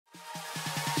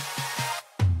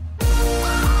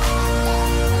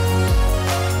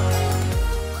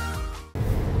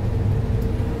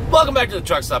Welcome back to the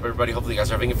Truckstop, everybody. Hopefully you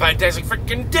guys are having a fantastic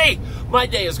freaking day. My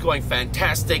day is going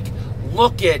fantastic.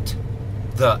 Look at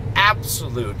the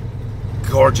absolute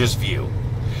gorgeous view.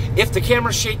 If the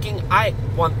camera's shaking, I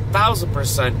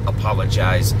 1000%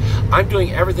 apologize. I'm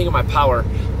doing everything in my power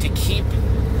to keep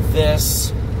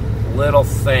this little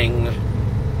thing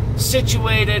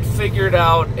situated, figured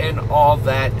out, and all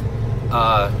that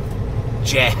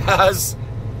jazz.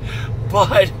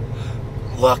 But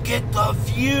look at the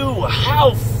view.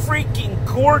 How freaking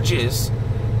gorgeous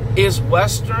is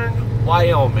western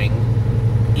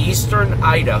Wyoming, eastern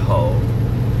Idaho?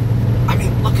 I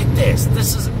mean, look at this.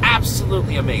 This is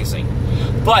absolutely amazing.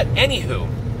 But anywho,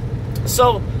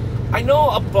 so I know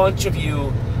a bunch of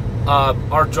you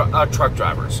are truck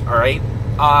drivers, all right?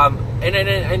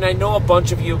 And I know a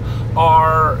bunch of you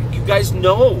guys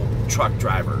know truck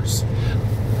drivers.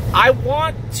 I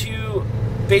want to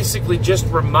basically just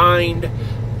remind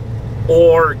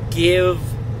or give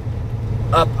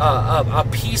a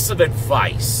piece of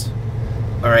advice,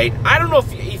 all right? I don't know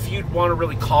if you'd want to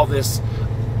really call this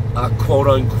a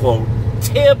quote-unquote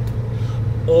tip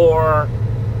or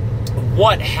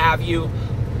what have you,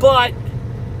 but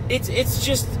it's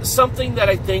just something that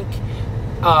I think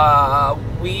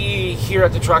we here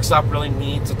at the Truckstop really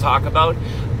need to talk about,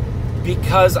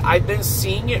 because I've been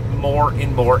seeing it more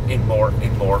and more and more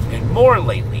and more and more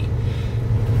lately.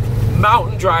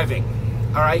 Mountain driving,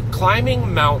 all right?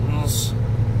 Climbing mountains,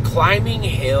 climbing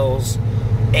hills,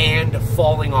 and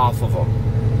falling off of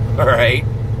them, all right?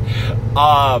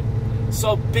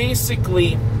 So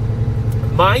basically,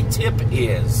 my tip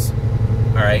is,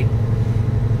 all right,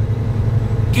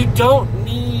 you don't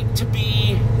need to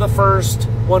be the first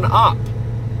one up.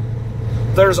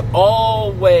 There's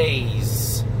always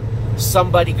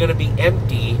somebody gonna be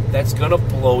empty that's gonna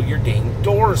blow your dang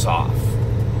doors off.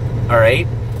 All right,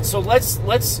 so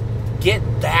let's get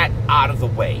that out of the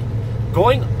way.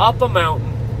 Going up a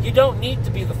mountain, you don't need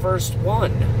to be the first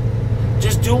one.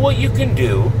 Just do what you can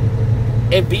do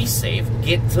and be safe.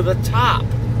 Get to the top.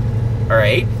 All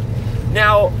right,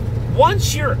 now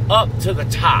once you're up to the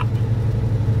top,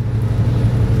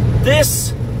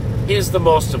 this is the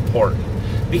most important,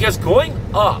 because going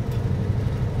up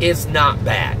is not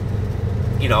bad.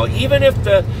 You know, even if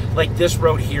like this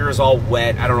road here is all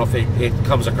wet, I don't know if it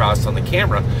comes across on the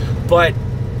camera, but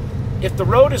if the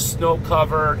road is snow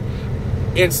covered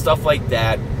and stuff like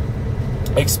that,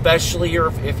 especially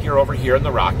if you're over here in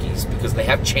the Rockies, because they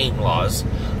have chain laws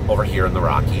over here in the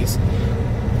Rockies,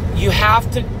 you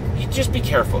just be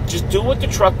careful. Just do what the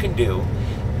truck can do,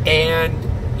 and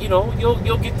you know,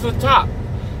 you'll get to the top.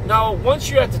 Now, once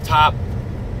you're at the top,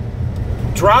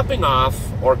 dropping off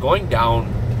or going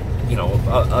down, you know,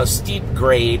 a steep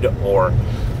grade, or,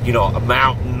 you know, a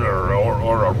mountain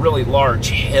or a really large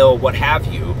hill, what have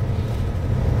you,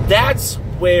 that's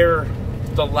where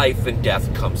the life and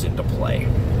death comes into play.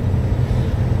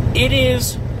 It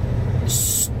is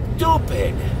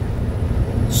stupid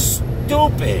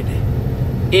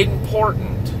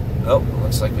important. Oh,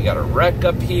 looks like we got a wreck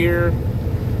up here.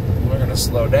 We're gonna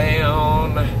slow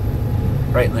down.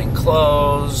 Right lane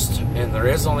closed, and there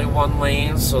is only one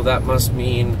lane, so that must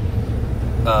mean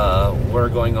we're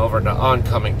going over to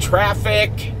oncoming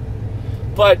traffic.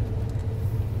 But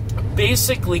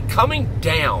basically, coming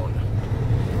down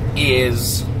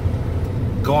is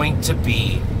going to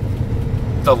be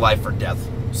the life or death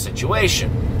situation.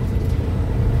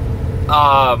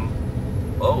 Whoa,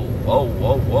 whoa,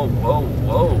 whoa, whoa, whoa,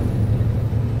 whoa.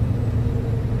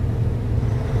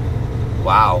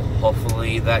 Wow,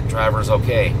 hopefully that driver's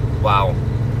okay. Wow.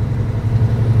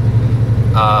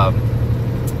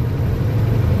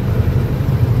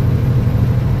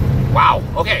 Wow,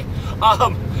 okay.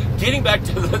 Getting back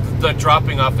to the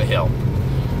dropping off a hill.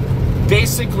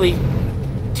 Basically,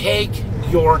 take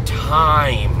your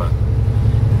time.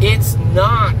 It's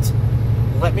not,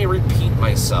 let me repeat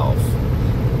myself,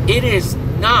 it is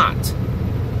not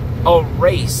a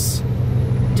race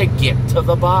to get to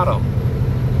the bottom.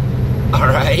 All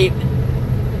right?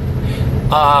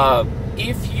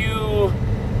 If you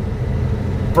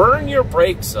burn your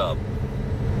brakes up,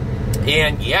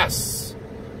 and yes,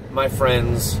 my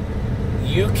friends,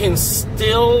 you can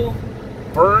still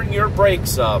burn your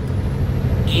brakes up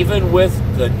even with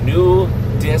the new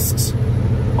discs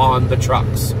on the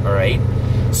trucks, all right?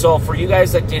 So for you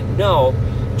guys that didn't know,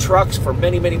 trucks for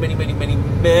many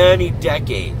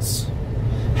decades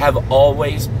have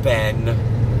always been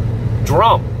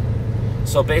drum.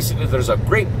 So basically, there's a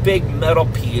great big metal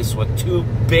piece with two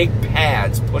big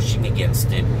pads pushing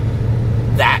against it.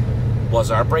 That was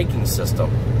our braking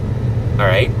system. All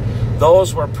right?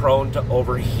 Those were prone to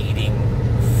overheating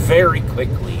very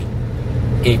quickly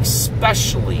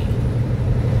especially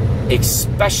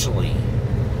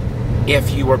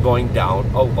if you are going down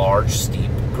a large,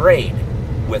 steep grade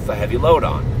with a heavy load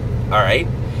on. All right?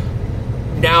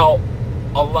 Now,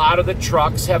 a lot of the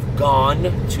trucks have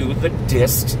gone to the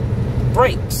disc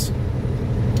brakes,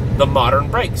 the modern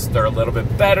brakes. They're a little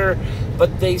bit better,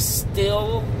 but they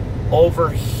still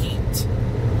overheat.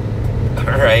 All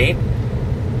right?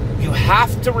 You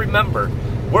have to remember,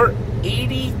 we're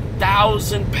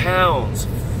 80,000 pounds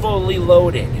fully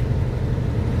loaded.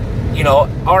 You know,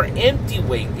 our empty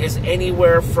weight is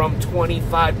anywhere from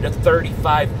 25 to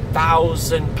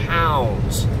 35,000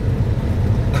 pounds.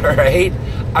 All right?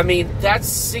 I mean, that's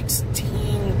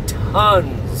 16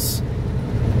 tons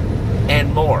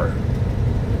and more.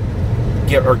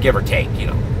 Give or take, you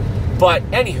know. But,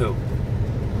 anywho,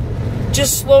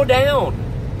 just slow down.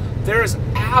 There's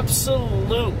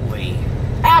absolutely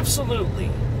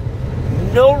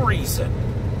no reason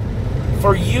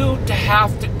for you to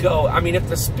have to go. I mean, if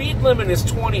the speed limit is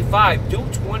 25, do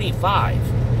 25.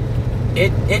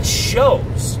 It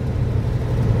shows.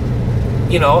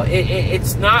 You know,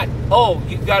 it's not, oh,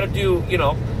 you got to do, you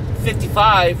know,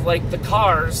 55 like the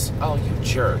cars. Oh, you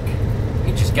jerk.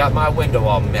 You just got my window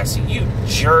all messy. You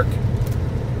jerk.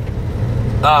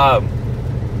 But,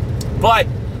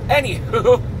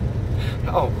 anywho,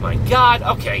 oh my God.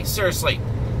 Okay, seriously.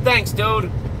 Thanks,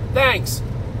 dude. Thanks.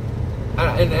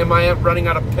 And am I running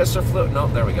out of piss or fluid? No,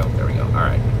 there we go. There we go. All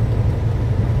right.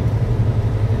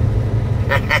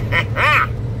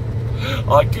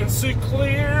 I can see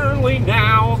clearly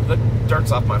now. The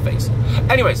dirt's off my face.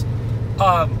 Anyways,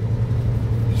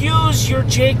 use your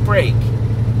Jake brake.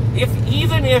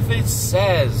 Even if it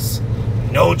says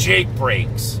no Jake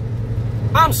brakes,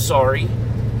 I'm sorry.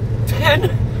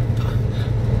 Then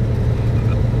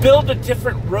build a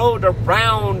different road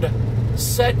around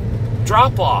said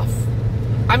drop-off.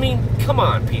 I mean, come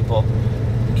on, people.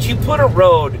 You put a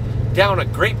road down a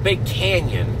great big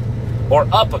canyon or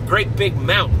up a great big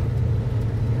mountain,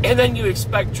 and then you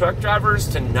expect truck drivers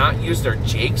to not use their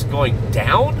Jakes going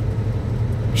down?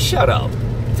 Shut up.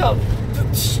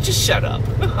 Just shut up.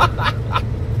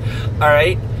 All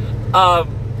right?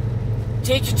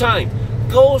 Take your time.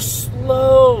 Go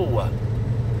slow.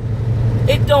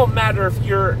 It don't matter if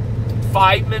you're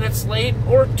 5 minutes late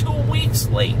or 2 weeks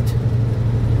late.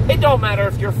 It don't matter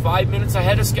if you're 5 minutes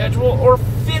ahead of schedule or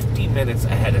 50 minutes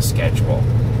ahead of schedule.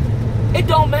 It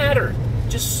don't matter.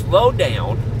 Just slow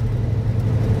down.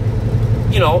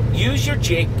 You know, use your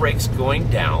Jake brakes going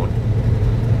down.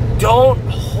 Don't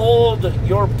hold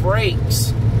your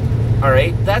brakes. All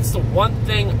right? That's the one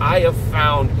thing I have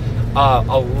found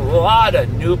a lot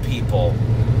of new people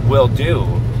will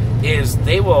do, is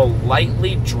they will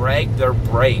lightly drag their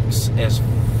brakes as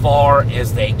far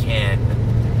as they can.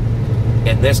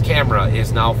 And this camera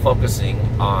is now focusing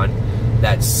on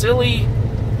that silly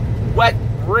wet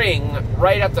ring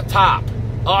right at the top.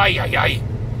 Ay, ay, ay.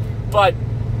 But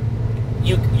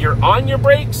you're on your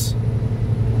brakes,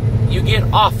 you get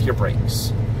off your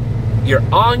brakes. You're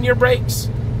on your brakes,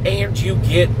 and you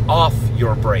get off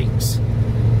your brakes.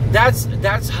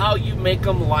 That's how you make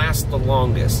them last the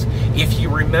longest. If you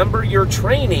remember your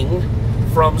training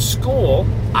from school,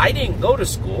 I didn't go to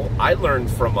school. I learned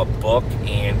from a book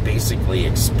and basically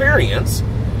experience.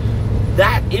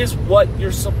 That is what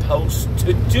you're supposed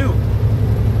to do.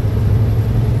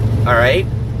 All right?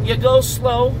 You go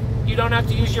slow, you don't have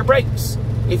to use your brakes.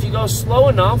 If you go slow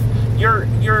enough, your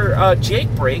Jake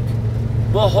brake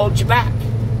will hold you back.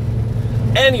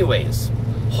 Anyways,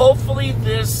 hopefully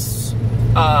this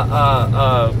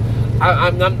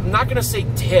I'm not gonna say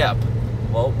tip.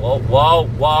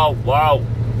 Whoa.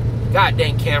 God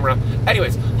dang camera.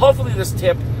 Anyways, hopefully this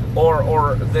tip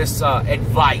or this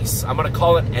advice, I'm gonna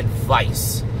call it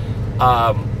advice,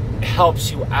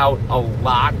 helps you out a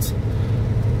lot.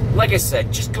 Like I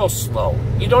said, just go slow.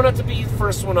 You don't have to be the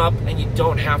first one up, and you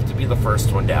don't have to be the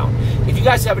first one down. If you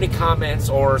guys have any comments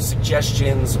or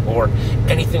suggestions or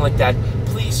anything like that,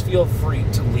 please feel free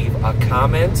to leave a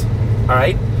comment. All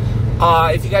right?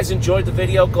 If you guys enjoyed the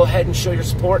video, go ahead and show your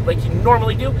support like you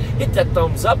normally do. Hit that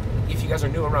thumbs up. If you guys are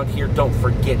new around here, don't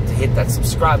forget to hit that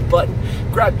subscribe button.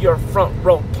 Grab your front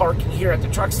row parking here at the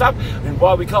truck stop. And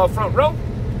why we call it front row,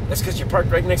 that's because you're parked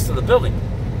right next to the building.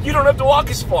 You don't have to walk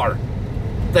as far.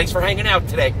 Thanks for hanging out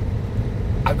today.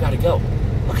 I've got to go.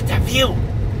 Look at that view.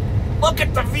 Look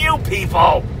at the view,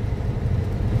 people.